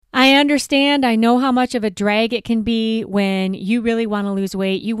understand. I know how much of a drag it can be when you really want to lose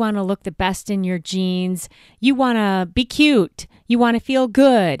weight. You want to look the best in your jeans. You want to be cute. You want to feel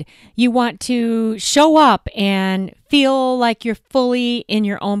good. You want to show up and feel like you're fully in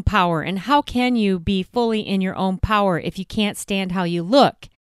your own power. And how can you be fully in your own power if you can't stand how you look?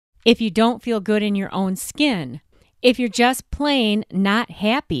 If you don't feel good in your own skin? If you're just plain not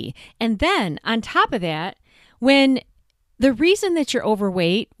happy? And then on top of that, when the reason that you're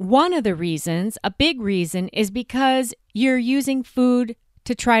overweight, one of the reasons, a big reason, is because you're using food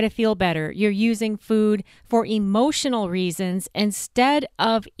to try to feel better. You're using food for emotional reasons instead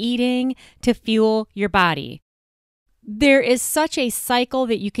of eating to fuel your body. There is such a cycle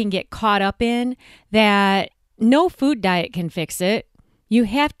that you can get caught up in that no food diet can fix it. You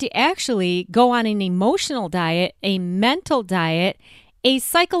have to actually go on an emotional diet, a mental diet, a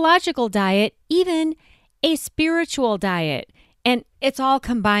psychological diet, even a spiritual diet. And it's all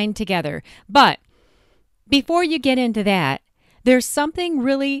combined together. But before you get into that, there's something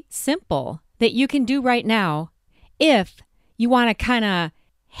really simple that you can do right now if you want to kind of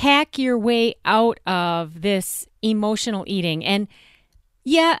hack your way out of this emotional eating. And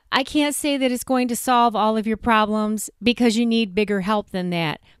yeah, I can't say that it's going to solve all of your problems because you need bigger help than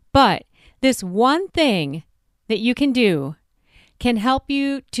that. But this one thing that you can do can help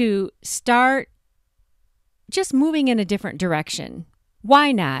you to start just moving in a different direction.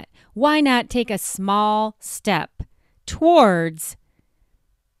 Why not? Why not take a small step towards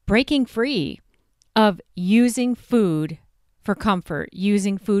breaking free of using food for comfort,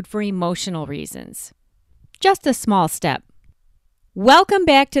 using food for emotional reasons? Just a small step. Welcome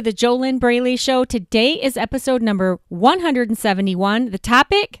back to the JoLynn Braley Show. Today is episode number 171. The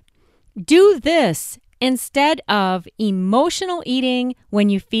topic, do this instead of emotional eating when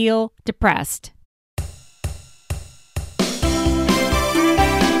you feel depressed.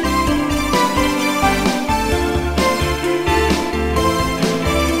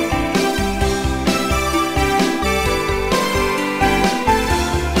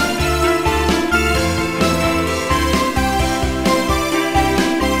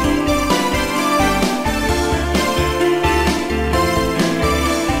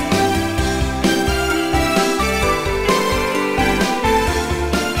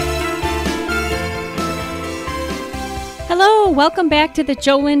 Welcome back to the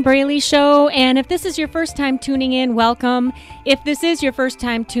JoLynn Braley Show. And if this is your first time tuning in, welcome. If this is your first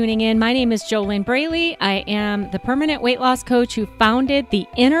time tuning in, my name is JoLynn Braley. I am the permanent weight loss coach who founded the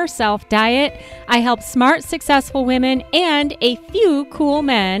Inner Self Diet. I help smart, successful women and a few cool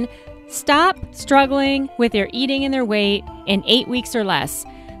men stop struggling with their eating and their weight in 8 weeks or less.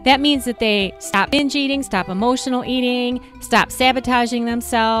 That means that they stop binge eating, stop emotional eating, stop sabotaging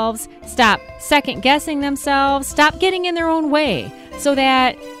themselves, stop second-guessing themselves, stop getting in their own way so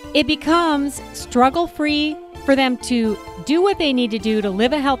that it becomes struggle-free for them to do what they need to do to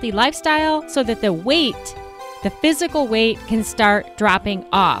live a healthy lifestyle so that the weight, the physical weight, can start dropping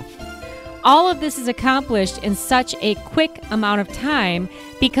off. All of this is accomplished in such a quick amount of time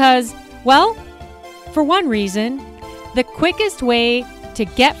because, well, for one reason, the quickest way to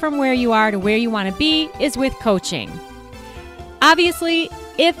get from where you are to where you want to be is with coaching. Obviously,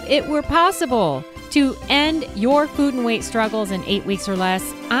 if it were possible to end your food and weight struggles in 8 weeks or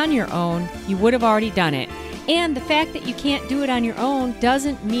less on your own, you would have already done it. And the fact that you can't do it on your own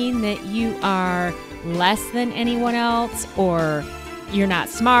doesn't mean that you are less than anyone else or you're not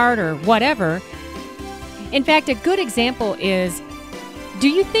smart or whatever. In fact, a good example is, do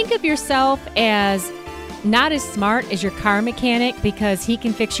you think of yourself as not as smart as your car mechanic because he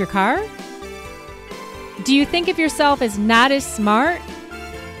can fix your car? Do you think of yourself as not as smart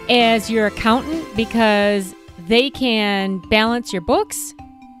as your accountant because they can balance your books?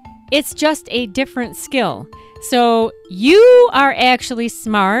 It's just a different skill. So you are actually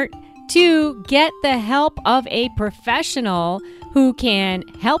smart to get the help of a professional who can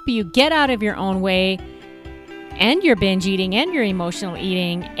help you get out of your own way and your binge eating and your emotional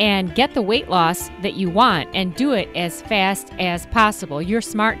eating and get the weight loss that you want and do it as fast as possible. You're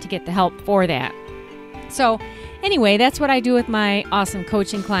smart to get the help for that. So anyway, that's what I do with my awesome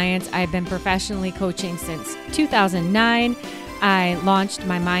coaching clients. I've been professionally coaching since 2009. I launched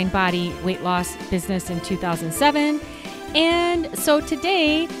my mind, body, weight loss business in 2007. And so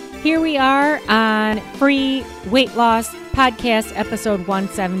today, here we are on Free Weight Loss Podcast, episode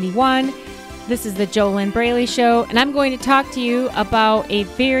 171. This is the JoLynn Braley Show, and I'm going to talk to you about a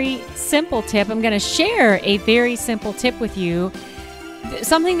very simple tip. I'm going to share a very simple tip with you,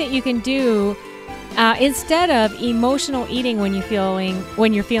 something that you can do instead of emotional eating when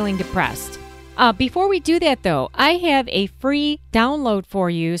you're feeling depressed. Before we do that, though, I have a free download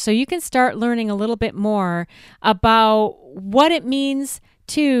for you so you can start learning a little bit more about what it means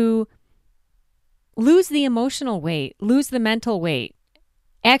to lose the emotional weight, lose the mental weight,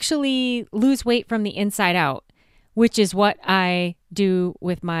 actually lose weight from the inside out, which is what I do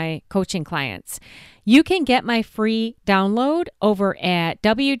with my coaching clients. You can get my free download over at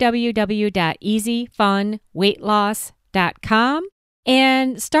www.easyfunweightloss.com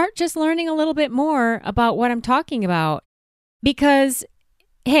and start just learning a little bit more about what I'm talking about. Because,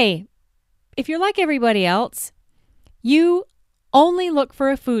 hey, if you're like everybody else, you only look for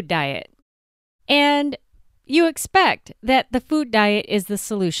a food diet. And you expect that the food diet is the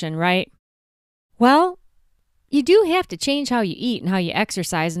solution, right? Well, you do have to change how you eat and how you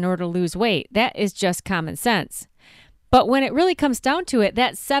exercise in order to lose weight. That is just common sense. But when it really comes down to it,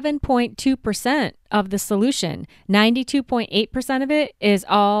 that's 7.2% of the solution. 92.8% of it is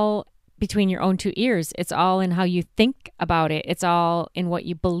all between your own two ears. It's all in how you think about it. It's all in what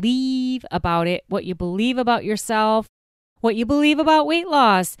you believe about it, what you believe about yourself, what you believe about weight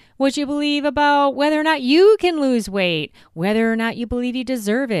loss, what you believe about whether or not you can lose weight, whether or not you believe you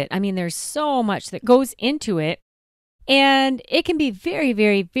deserve it. I mean, there's so much that goes into it. And it can be very,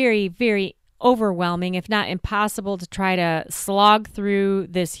 very, very, very overwhelming, if not impossible, to try to slog through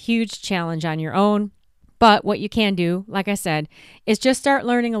this huge challenge on your own. But what you can do, like I said, is just start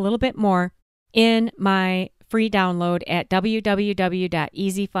learning a little bit more in my free download at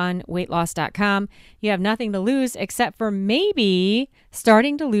www.easyfunweightloss.com. You have nothing to lose except for maybe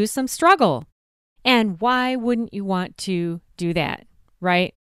starting to lose some struggle. And why wouldn't you want to do that,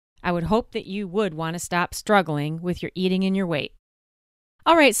 right? I would hope that you would want to stop struggling with your eating and your weight.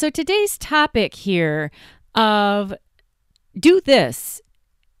 All right, so today's topic here of do this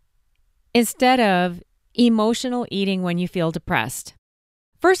instead of emotional eating when you feel depressed.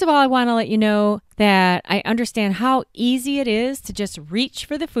 First of all, I want to let you know that I understand how easy it is to just reach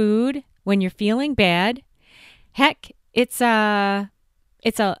for the food when you're feeling bad. Heck, it's a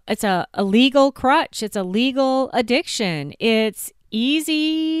legal crutch. It's a legal addiction. It's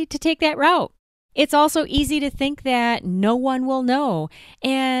easy to take that route. It's also easy to think that no one will know.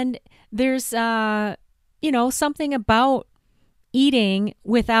 And there's, something about eating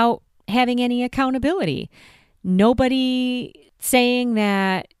without having any accountability. Nobody saying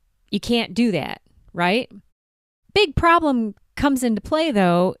that you can't do that, right? Big problem comes into play,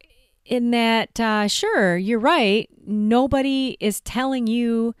 though, in that, sure, you're right. Nobody is telling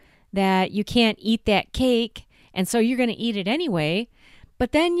you that you can't eat that cake, and so you're going to eat it anyway.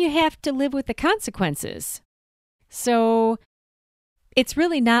 But then you have to live with the consequences. So it's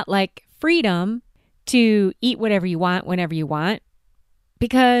really not like freedom to eat whatever you want whenever you want,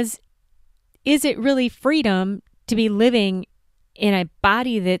 because is it really freedom to be living in a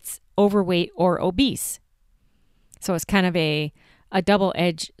body that's overweight or obese? So it's kind of a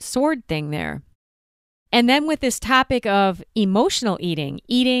double-edged sword thing there. And then with this topic of emotional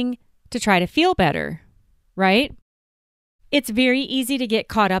eating to try to feel better, right? It's very easy to get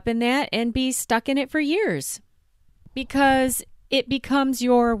caught up in that and be stuck in it for years because it becomes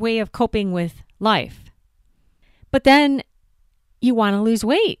your way of coping with life. But then you want to lose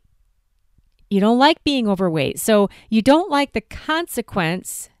weight. You don't like being overweight. So you don't like the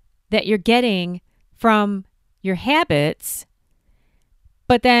consequence that you're getting from your habits,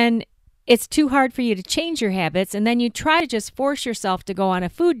 but then it's too hard for you to change your habits. And then you try to just force yourself to go on a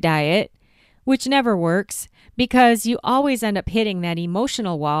food diet, which never works because you always end up hitting that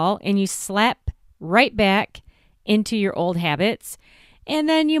emotional wall and you slap right back into your old habits. And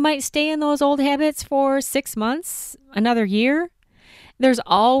then you might stay in those old habits for 6 months, another year. There's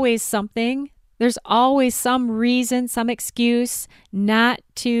always something. There's always some reason, some excuse not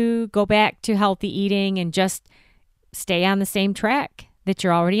to go back to healthy eating and just stay on the same track that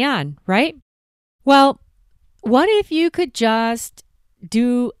you're already on, right? Well, what if you could just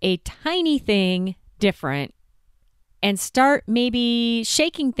do a tiny thing different and start maybe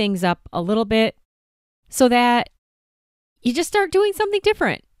shaking things up a little bit so that you just start doing something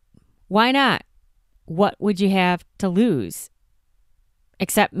different? Why not? What would you have to lose?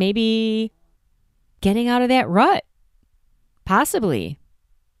 Except maybe getting out of that rut. Possibly.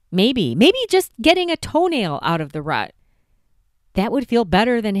 Maybe just getting a toenail out of the rut. That would feel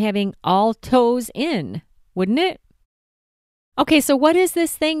better than having all toes in, wouldn't it? Okay, so what is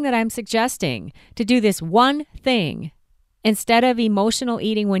this thing that I'm suggesting? To do this one thing instead of emotional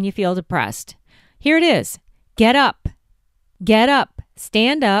eating when you feel depressed. Here it is. Get up. Get up.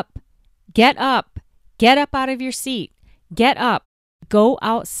 Stand up. Get up. Get up out of your seat. Get up. Go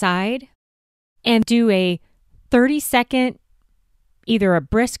outside and do a 30-second either a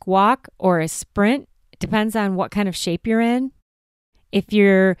brisk walk or a sprint. It depends on what kind of shape you're in. If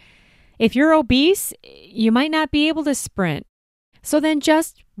you're obese, you might not be able to sprint. So then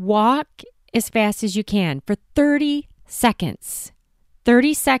just walk as fast as you can for 30 seconds.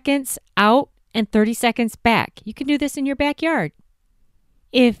 30 seconds out and 30 seconds back. You can do this in your backyard.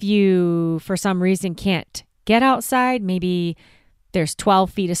 If you, for some reason, can't get outside, maybe there's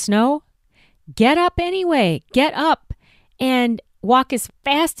 12 feet of snow, get up anyway. Get up and walk as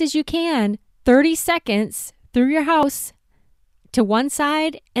fast as you can, 30 seconds through your house to one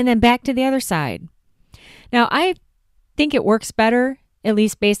side and then back to the other side. Now, I think it works better, at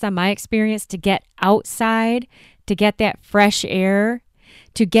least based on my experience, to get outside, to get that fresh air,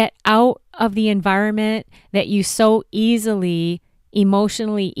 to get out of the environment that you so easily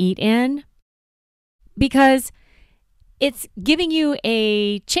emotionally eat in, because it's giving you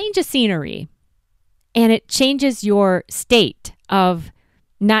a change of scenery, and it changes your state of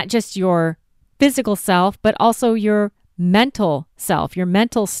not just your physical self, but also your mental self, your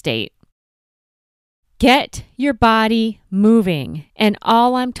mental state. Get your body moving, and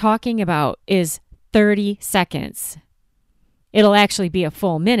all I'm talking about is 30 seconds. It'll actually be a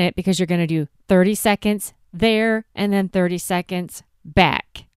full minute because you're going to do 30 seconds there and then 30 seconds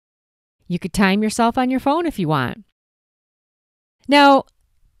back. You could time yourself on your phone if you want. Now,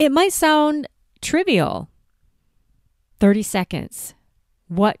 it might sound trivial. 30 seconds.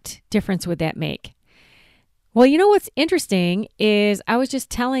 What difference would that make? Well, you know what's interesting is I was just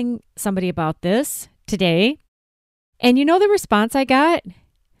telling somebody about this today, and you know the response I got?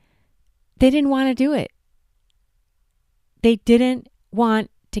 They didn't want to do it. They didn't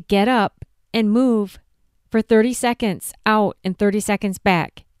want to get up and move for 30 seconds out and 30 seconds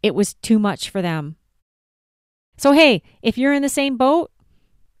back. It was too much for them. So, hey, if you're in the same boat,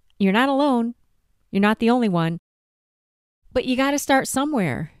 you're not alone. You're not the only one. But you got to start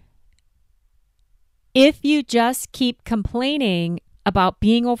somewhere. If you just keep complaining about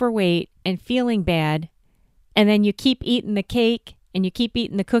being overweight and feeling bad, and then you keep eating the cake and you keep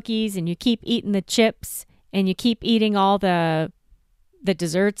eating the cookies and you keep eating the chips and you keep eating all the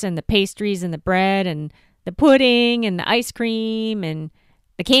desserts and the pastries and the bread and the pudding and the ice cream and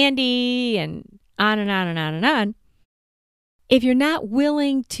the candy and on and on and on and on. If you're not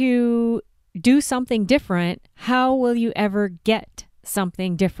willing to do something different, how will you ever get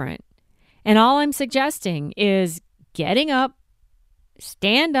something different? And all I'm suggesting is getting up,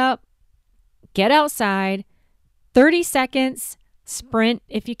 stand up, get outside, 30 seconds, sprint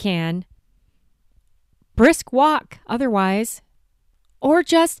if you can, brisk walk otherwise, or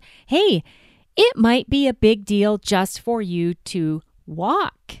just, hey, it might be a big deal just for you to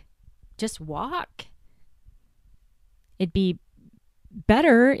walk. Just walk. It'd be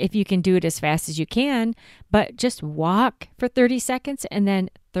better if you can do it as fast as you can, but just walk for 30 seconds and then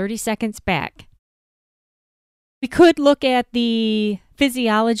 30 seconds back. We could look at the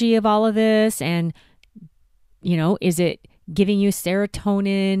physiology of all of this and, is it giving you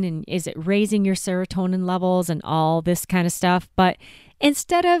serotonin and is it raising your serotonin levels and all this kind of stuff? But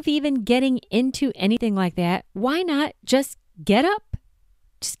instead of even getting into anything like that, why not just get up?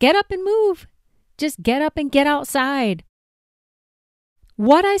 Just get up and move. Just get up and get outside.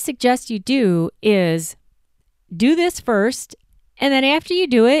 What I suggest you do is do this first, and then after you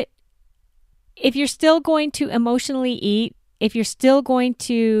do it, if you're still going to emotionally eat, if you're still going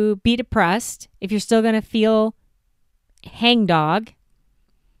to be depressed, if you're still going to feel hangdog,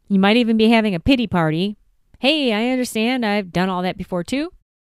 you might even be having a pity party. Hey, I understand. I've done all that before too.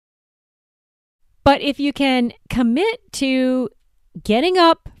 But if you can commit to getting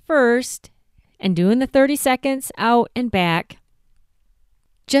up first and doing the 30 seconds out and back,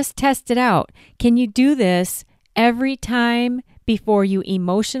 just test it out. Can you do this every time before you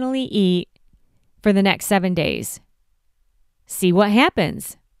emotionally eat for the next 7 days? See what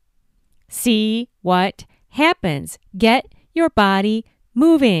happens. See what happens. Get your body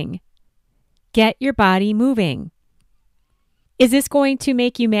moving. Get your body moving. Is this going to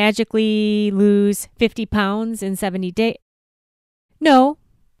make you magically lose 50 pounds in 70 days? No,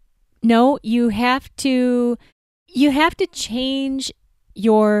 you have to change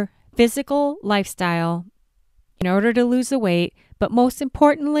your physical lifestyle in order to lose the weight, but most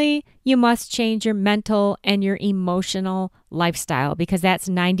importantly, you must change your mental and your emotional lifestyle because that's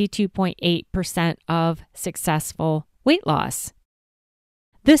 92.8% of successful weight loss.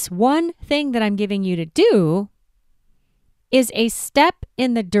 This one thing that I'm giving you to do is a step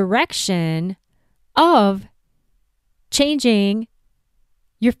in the direction of changing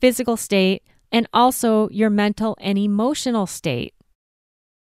your physical state and also your mental and emotional state.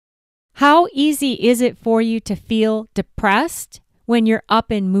 How easy is it for you to feel depressed when you're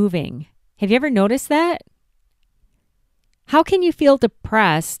up and moving. Have you ever noticed that? How can you feel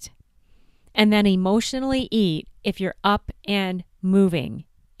depressed and then emotionally eat if you're up and moving,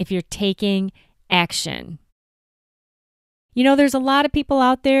 if you're taking action? You know, there's a lot of people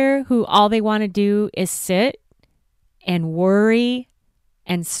out there who all they want to do is sit and worry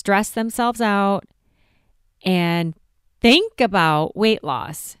and stress themselves out and think about weight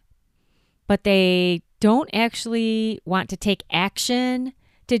loss, but they don't actually want to take action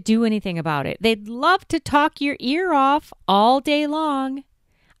to do anything about it. They'd love to talk your ear off all day long,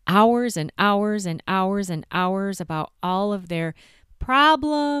 hours and hours and hours and hours about all of their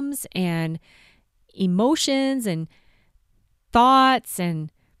problems and emotions and thoughts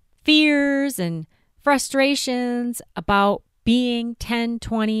and fears and frustrations about being 10,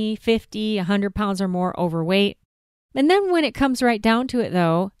 20, 50, 100 pounds or more overweight. And then when it comes right down to it,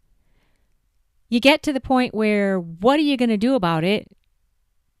 though, you get to the point where what are you going to do about it?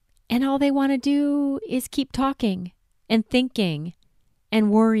 And all they want to do is keep talking and thinking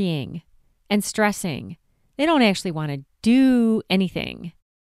and worrying and stressing. They don't actually want to do anything.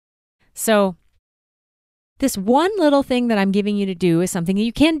 So this one little thing that I'm giving you to do is something that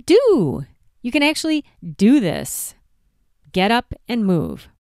you can do. You can actually do this. Get up and move.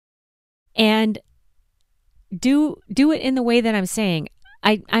 And do it in the way that I'm saying.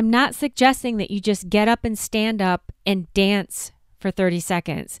 I'm not suggesting that you just get up and stand up and dance for 30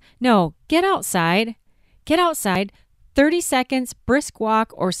 seconds. No, get outside. Get outside. 30 seconds, brisk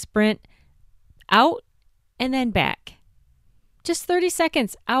walk or sprint out and then back. Just 30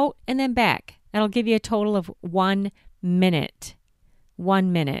 seconds out and then back. That'll give you a total of 1 minute.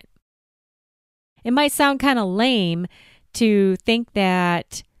 1 minute. It might sound kind of lame to think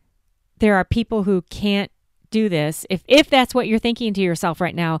that there are people who can't do this, if that's what you're thinking to yourself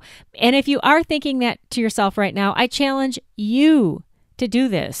right now. And if you are thinking that to yourself right now, I challenge you to do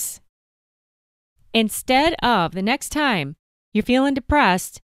this. Instead of, the next time you're feeling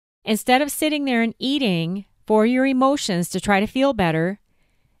depressed, instead of sitting there and eating for your emotions to try to feel better,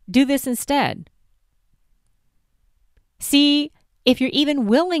 do this instead. See if you're even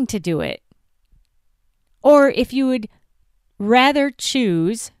willing to do it. Or if you would rather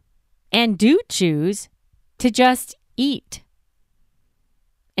choose, and do choose, to just eat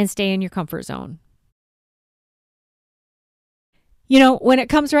and stay in your comfort zone. You know, when it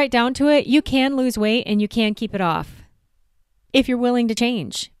comes right down to it, you can lose weight and you can keep it off if you're willing to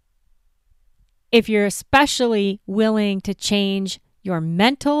change. If you're especially willing to change your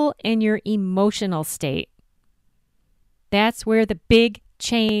mental and your emotional state. That's where the big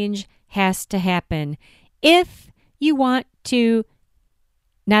change has to happen if you want to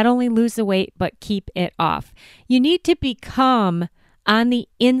not only lose the weight, but keep it off. You need to become, on the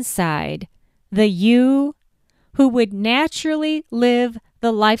inside, the you who would naturally live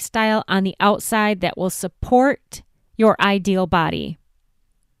the lifestyle on the outside that will support your ideal body.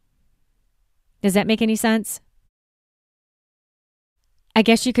 Does that make any sense? I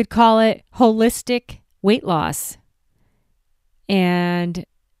guess you could call it holistic weight loss. And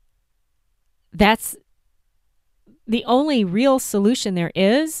that's the only real solution there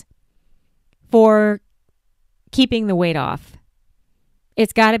is for keeping the weight off.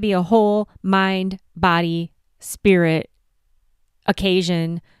 It's got to be a whole mind, body, spirit,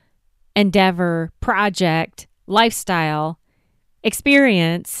 occasion, endeavor, project, lifestyle,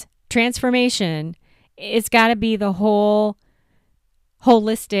 experience, transformation. It's got to be the whole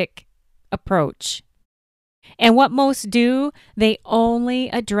holistic approach. And what most do, they only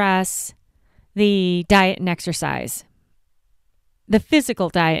address the diet and exercise, the physical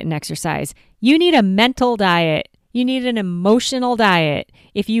diet and exercise. You need a mental diet. You need an emotional diet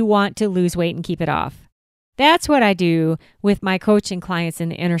if you want to lose weight and keep it off. That's what I do with my coaching clients in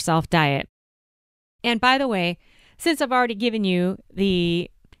the Inner Self Diet. And by the way, since I've already given you the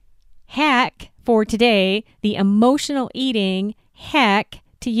hack for today, the emotional eating hack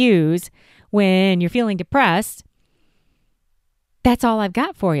to use when you're feeling depressed, that's all I've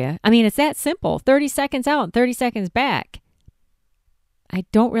got for you. I mean, it's that simple. 30 seconds out and 30 seconds back. I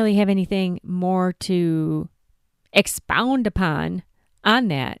don't really have anything more to expound upon on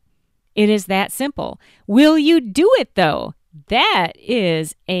that. It is that simple. Will you do it, though? That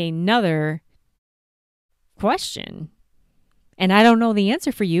is another question. And I don't know the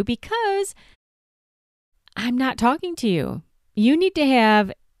answer for you because I'm not talking to you. You need to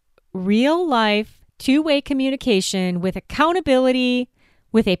have real life two-way communication with accountability,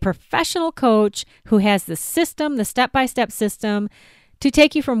 with a professional coach who has the system, the step-by-step system to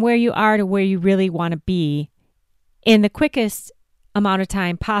take you from where you are to where you really want to be in the quickest amount of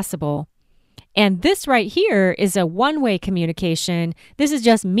time possible And this right here is a one-way communication. This is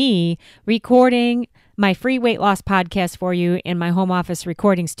just me recording my free weight loss podcast for you in my home office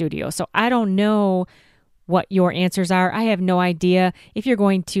recording studio. So I don't know what your answers are. I have no idea if you're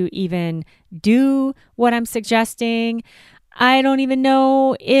going to even do what I'm suggesting. I don't even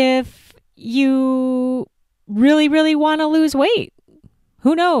know if you really, really want to lose weight.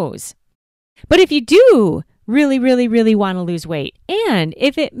 Who knows? But if you do really, really, really want to lose weight, and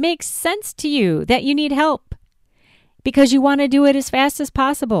if it makes sense to you that you need help because you want to do it as fast as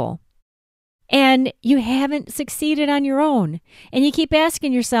possible, and you haven't succeeded on your own, and you keep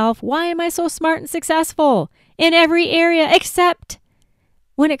asking yourself, why am I so smart and successful in every area except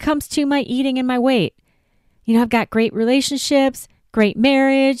when it comes to my eating and my weight? You know, I've got great relationships, great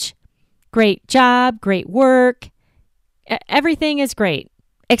marriage, great job, great work. Everything is great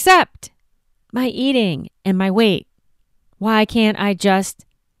except my eating and my weight. Why can't I just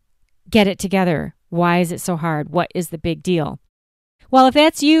get it together? Why is it so hard? What is the big deal? Well, if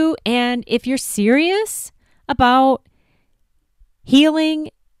that's you, and if you're serious about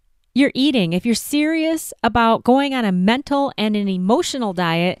healing your eating, if you're serious about going on a mental and an emotional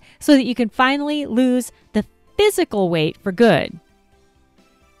diet so that you can finally lose the physical weight for good,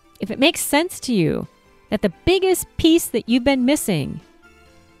 if it makes sense to you that the biggest piece that you've been missing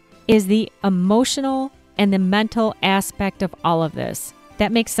is the emotional and the mental aspect of all of this,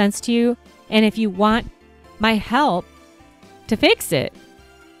 that makes sense to you, and if you want my help to fix it,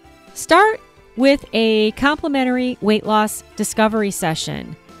 start with a complimentary weight loss discovery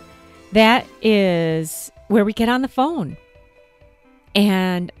session. That is where we get on the phone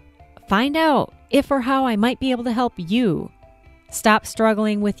and find out if or how I might be able to help you stop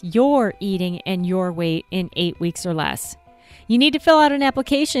struggling with your eating and your weight in 8 weeks or less. You need to fill out an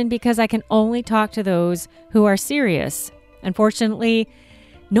application because I can only talk to those who are serious. Unfortunately,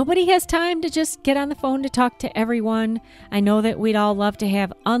 nobody has time to just get on the phone to talk to everyone. I know that we'd all love to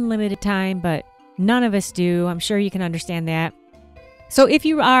have unlimited time, but none of us do. I'm sure you can understand that. So if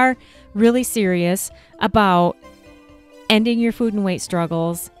you are really serious about ending your food and weight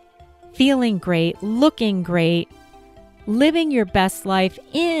struggles, feeling great, looking great, living your best life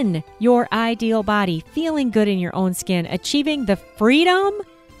in your ideal body, feeling good in your own skin, achieving the freedom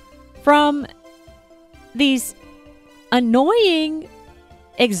from these annoying,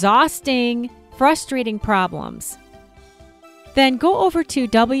 exhausting, frustrating problems, then go over to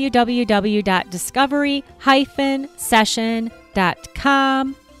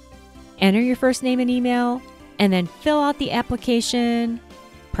www.discovery-session.com, enter your first name and email, and then fill out the application,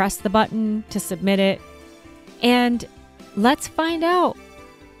 press the button to submit it, and let's find out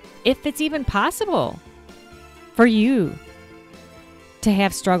if it's even possible for you to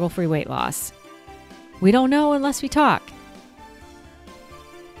have struggle-free weight loss. We don't know unless we talk.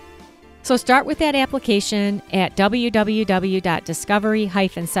 So start with that application at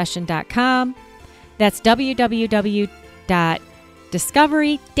www.discovery-session.com. That's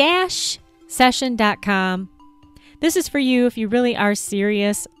www.discovery-session.com. This is for you if you really are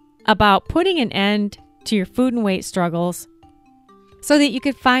serious about putting an end to your food and weight struggles so that you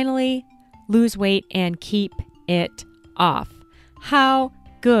could finally lose weight and keep it off. How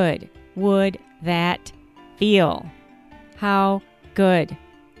good would that feel? How good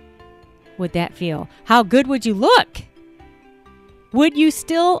would that feel? How good would you look? Would you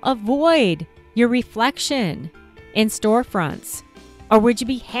still avoid your reflection in storefronts? Or would you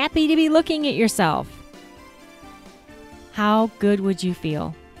be happy to be looking at yourself? How good would you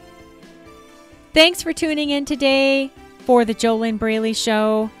feel? Thanks for tuning in today for the JoLynn Braley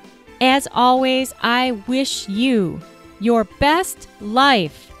Show. As always, I wish you your best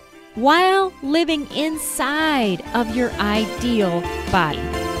life while living inside of your ideal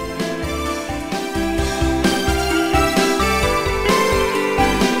body.